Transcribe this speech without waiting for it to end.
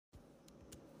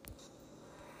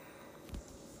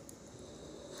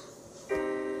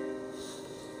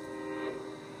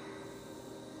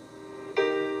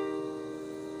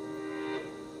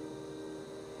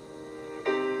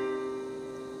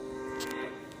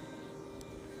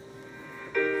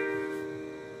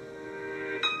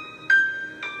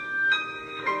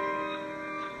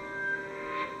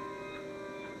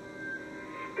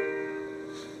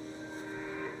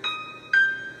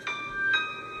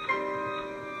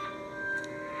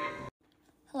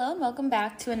welcome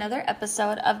back to another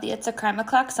episode of the It's a Crime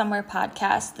O'Clock Somewhere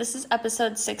podcast. This is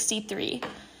episode 63.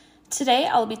 Today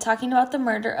I'll be talking about the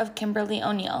murder of Kimberly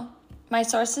O'Neill. My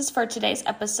sources for today's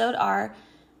episode are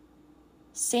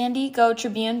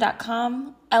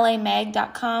SanDiegoTribune.com,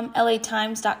 LAMag.com,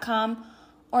 LATimes.com,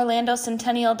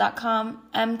 OrlandoCentennial.com,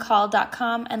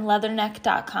 MCall.com, and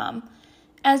Leatherneck.com.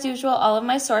 As usual, all of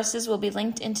my sources will be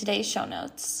linked in today's show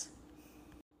notes.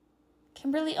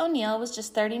 Kimberly O'Neill was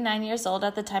just 39 years old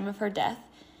at the time of her death.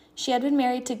 She had been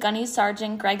married to Gunny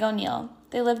Sergeant Greg O'Neill.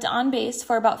 They lived on base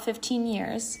for about 15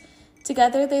 years.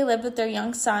 Together, they lived with their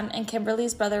young son and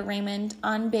Kimberly's brother Raymond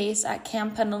on base at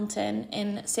Camp Pendleton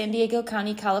in San Diego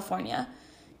County, California.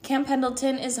 Camp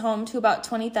Pendleton is home to about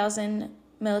 20,000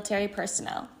 military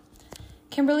personnel.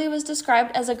 Kimberly was described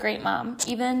as a great mom.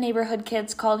 Even neighborhood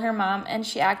kids called her mom, and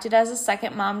she acted as a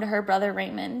second mom to her brother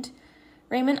Raymond.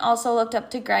 Raymond also looked up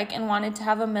to Greg and wanted to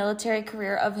have a military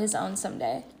career of his own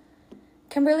someday.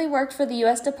 Kimberly worked for the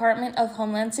U.S. Department of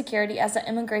Homeland Security as an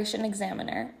immigration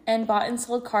examiner and bought and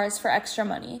sold cars for extra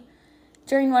money.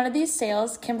 During one of these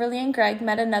sales, Kimberly and Greg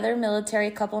met another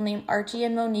military couple named Archie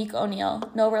and Monique O'Neill,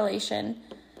 no relation.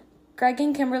 Greg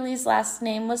and Kimberly's last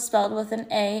name was spelled with an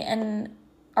A, and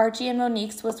Archie and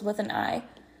Monique's was with an I.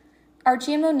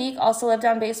 Archie and Monique also lived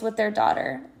on base with their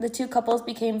daughter. The two couples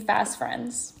became fast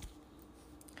friends.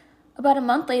 About a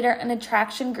month later, an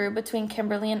attraction grew between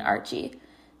Kimberly and Archie.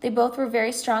 They both were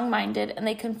very strong-minded, and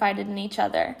they confided in each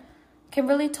other.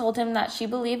 Kimberly told him that she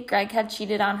believed Greg had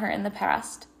cheated on her in the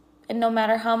past, and no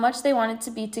matter how much they wanted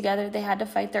to be together, they had to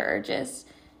fight their urges.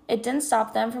 It didn't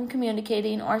stop them from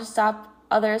communicating or stop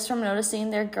others from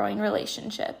noticing their growing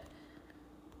relationship.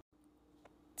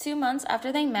 2 months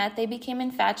after they met, they became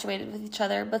infatuated with each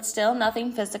other, but still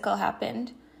nothing physical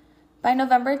happened. By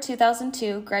November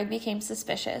 2002, Greg became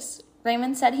suspicious.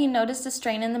 Raymond said he noticed a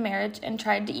strain in the marriage and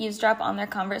tried to eavesdrop on their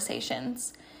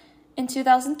conversations. In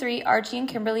 2003, Archie and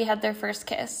Kimberly had their first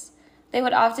kiss. They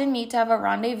would often meet to have a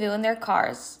rendezvous in their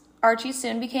cars. Archie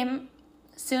soon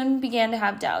began to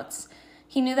have doubts.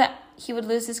 He knew that he would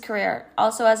lose his career,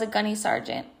 also as a gunny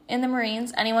sergeant. In the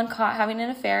Marines, anyone caught having an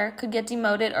affair could get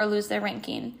demoted or lose their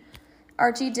ranking.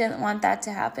 Archie didn't want that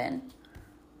to happen.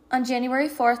 On January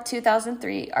 4th,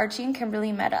 2003, Archie and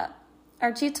Kimberly met up.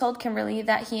 Archie told Kimberly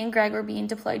that he and Greg were being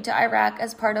deployed to Iraq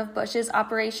as part of Bush's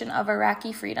Operation of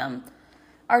Iraqi Freedom.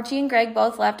 Archie and Greg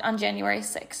both left on January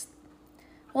 6th.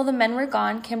 While the men were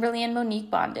gone, Kimberly and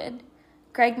Monique bonded.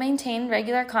 Greg maintained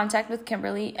regular contact with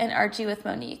Kimberly and Archie with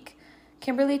Monique.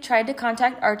 Kimberly tried to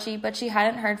contact Archie, but she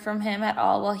hadn't heard from him at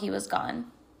all while he was gone.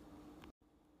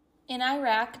 In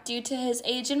Iraq, due to his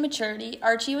age and maturity,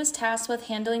 Archie was tasked with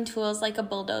handling tools like a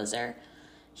bulldozer.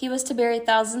 He was to bury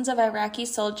thousands of Iraqi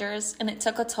soldiers, and it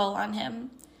took a toll on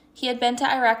him. He had been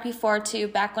to Iraq before, too,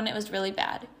 back when it was really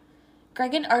bad.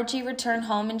 Greg and Archie returned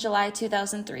home in July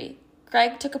 2003.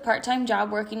 Greg took a part-time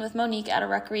job working with Monique at a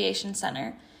recreation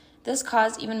center. This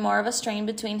caused even more of a strain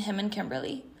between him and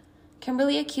Kimberly.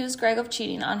 Kimberly accused Greg of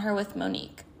cheating on her with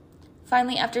Monique.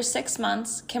 Finally, after 6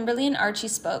 months, Kimberly and Archie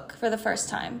spoke for the first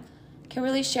time.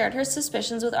 Kimberly shared her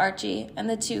suspicions with Archie, and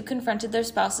the two confronted their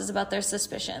spouses about their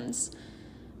suspicions.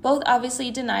 Both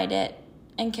obviously denied it,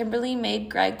 and Kimberly made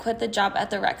Greg quit the job at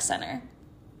the rec center.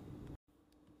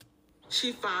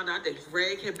 She found out that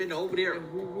Greg had been over there and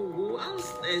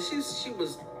and she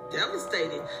was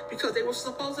devastated because they were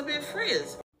supposed to be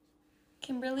friends.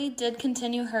 Kimberly did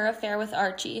continue her affair with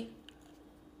Archie.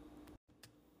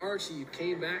 Archie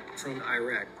came back from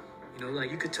Iraq.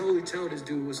 You could totally tell this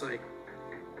dude was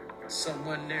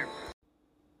someone there.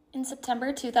 In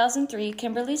September 2003,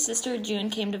 Kimberly's sister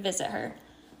June came to visit her.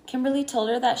 Kimberly told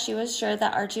her that she was sure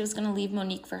that Archie was going to leave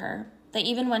Monique for her. They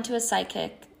even went to a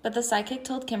psychic, but the psychic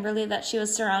told Kimberly that she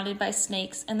was surrounded by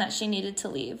snakes and that she needed to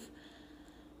leave.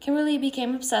 Kimberly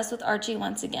became obsessed with Archie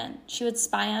once again. She would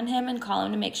spy on him and call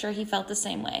him to make sure he felt the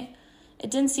same way. It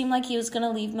didn't seem like he was going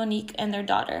to leave Monique and their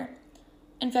daughter.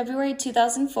 In February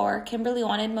 2004, Kimberly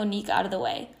wanted Monique out of the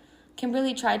way.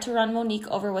 Kimberly tried to run Monique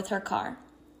over with her car.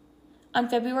 On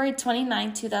February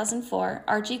 29, 2004,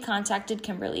 Archie contacted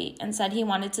Kimberly and said he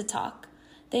wanted to talk.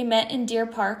 They met in Deer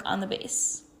Park on the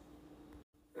base.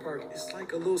 Park, it's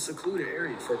like a little secluded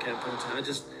area for Camp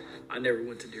Pendleton. I never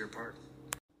went to Deer Park.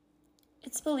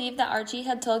 It's believed that Archie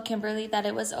had told Kimberly that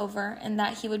it was over and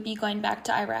that he would be going back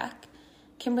to Iraq.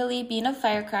 Kimberly, being a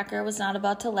firecracker, was not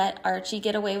about to let Archie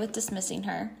get away with dismissing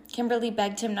her. Kimberly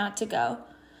begged him not to go.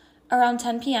 Around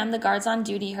 10 p.m., the guards on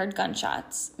duty heard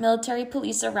gunshots. Military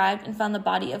police arrived and found the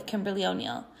body of Kimberly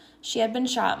O'Neill. She had been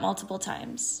shot multiple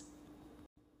times.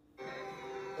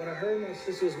 When I heard my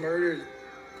sister was murdered,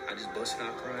 I just busted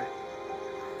out crying.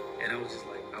 And I was just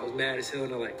like, I was mad as hell,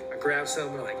 and I grabbed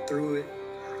something, and I threw it.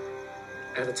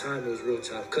 At the time, it was real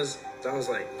tough, because I was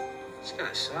like, she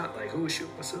got shot. Like, who was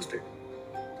shooting my sister?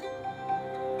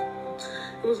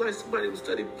 It was like somebody was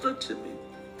studying punching me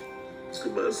to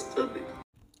my stomach.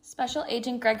 Special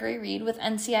Agent Gregory Reed with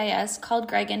NCIS called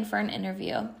Greg in for an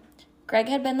interview. Greg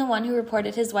had been the one who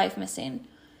reported his wife missing.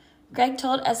 Greg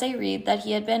told S.A. Reed that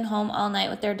he had been home all night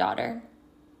with their daughter.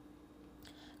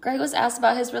 Greg was asked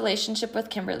about his relationship with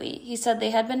Kimberly. He said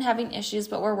they had been having issues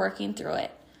but were working through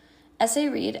it. S.A.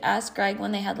 Reed asked Greg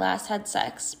when they had last had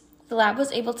sex. The lab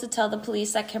was able to tell the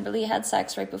police that Kimberly had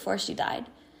sex right before she died.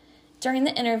 During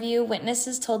the interview,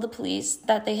 witnesses told the police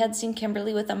that they had seen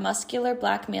Kimberly with a muscular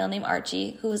black male named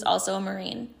Archie, who was also a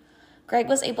Marine. Greg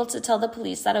was able to tell the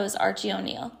police that it was Archie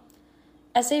O'Neill.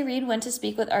 S.A. Reed went to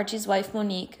speak with Archie's wife,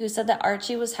 Monique, who said that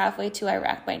Archie was halfway to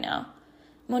Iraq by now.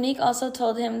 Monique also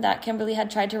told him that Kimberly had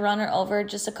tried to run her over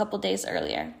just a couple days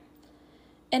earlier.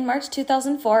 In March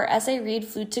 2004, S.A. Reed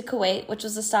flew to Kuwait, which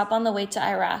was a stop on the way to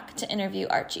Iraq, to interview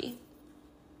Archie.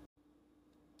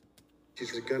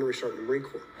 She's a gunnery sergeant in the Marine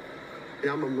Corps. And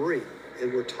I'm a Marine,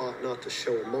 and we're taught not to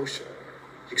show emotion,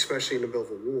 especially in the middle of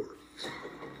a war.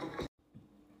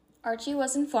 Archie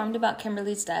was informed about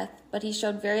Kimberly's death, but he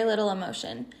showed very little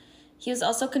emotion. He was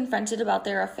also confronted about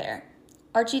their affair.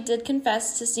 Archie did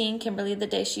confess to seeing Kimberly the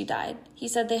day she died. He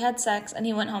said they had sex and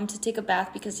he went home to take a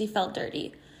bath because he felt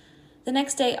dirty. The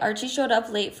next day, Archie showed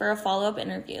up late for a follow-up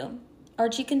interview.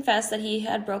 Archie confessed that he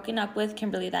had broken up with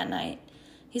Kimberly that night.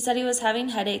 He said he was having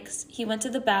headaches. He went to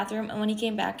the bathroom, and when he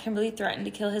came back, Kimberly threatened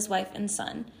to kill his wife and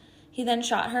son. He then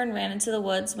shot her and ran into the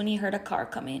woods when he heard a car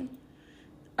coming.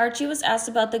 Archie was asked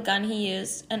about the gun he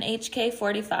used, an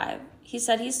HK-45. He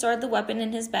said he stored the weapon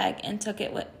in his bag and took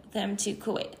it with him to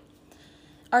Kuwait.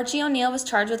 Archie O'Neill was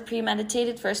charged with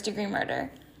premeditated first-degree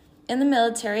murder. In the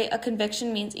military, a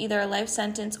conviction means either a life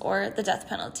sentence or the death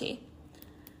penalty.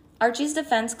 Archie's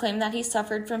defense claimed that he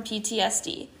suffered from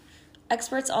PTSD.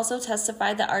 Experts also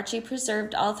testified that Archie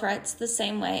preserved all threats the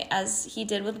same way as he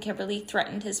did when Kimberly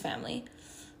threatened his family.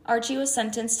 Archie was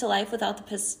sentenced to life without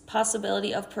the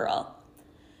possibility of parole.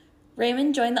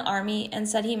 Raymond joined the Army and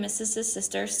said he misses his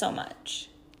sister so much.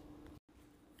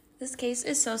 This case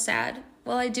is so sad.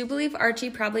 While I do believe Archie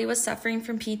probably was suffering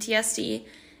from PTSD,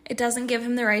 it doesn't give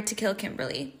him the right to kill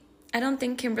Kimberly. I don't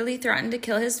think Kimberly threatened to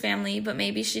kill his family, but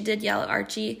maybe she did yell at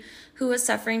Archie, who was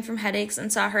suffering from headaches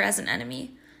and saw her as an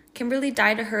enemy. Kimberly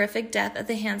died a horrific death at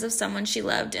the hands of someone she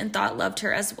loved and thought loved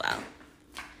her as well.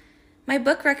 My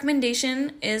book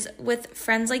recommendation is With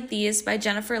Friends Like These by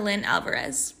Jennifer Lynn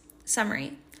Alvarez.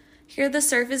 Summary. Here the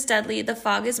surf is deadly, the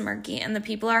fog is murky, and the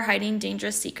people are hiding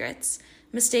dangerous secrets.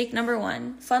 Mistake number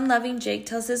 1. Fun-loving Jake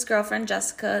tells his girlfriend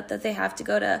Jessica that they have to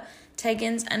go to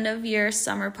Tegan's end-of-year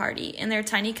summer party in their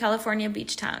tiny California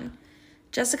beach town.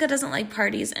 Jessica doesn't like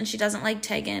parties, and she doesn't like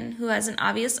Tegan, who has an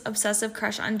obvious obsessive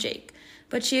crush on Jake,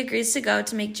 but she agrees to go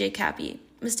to make Jake happy.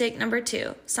 Mistake number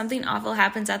 2. Something awful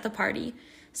happens at the party.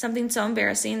 Something so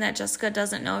embarrassing that Jessica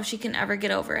doesn't know if she can ever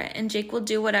get over it, and Jake will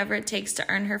do whatever it takes to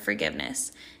earn her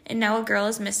forgiveness. And now a girl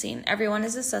is missing, everyone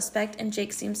is a suspect, and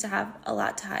Jake seems to have a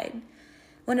lot to hide.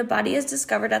 When a body is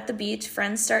discovered at the beach,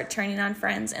 friends start turning on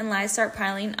friends, and lies start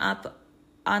piling up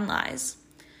on lies.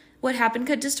 What happened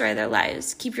could destroy their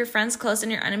lives. Keep your friends close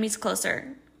and your enemies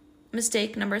closer.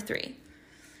 Mistake number 3.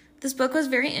 This book was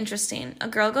very interesting. A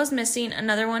girl goes missing,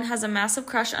 another one has a massive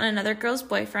crush on another girl's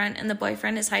boyfriend, and the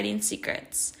boyfriend is hiding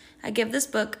secrets. I give this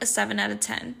book a 7 out of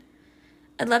 10.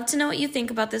 I'd love to know what you think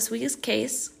about this week's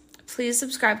case. Please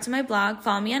subscribe to my blog,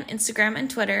 follow me on Instagram and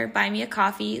Twitter, buy me a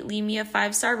coffee, leave me a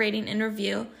 5-star rating and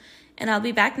review, and I'll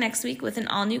be back next week with an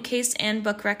all-new case and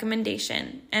book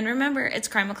recommendation. And remember, it's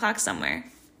crime o'clock somewhere.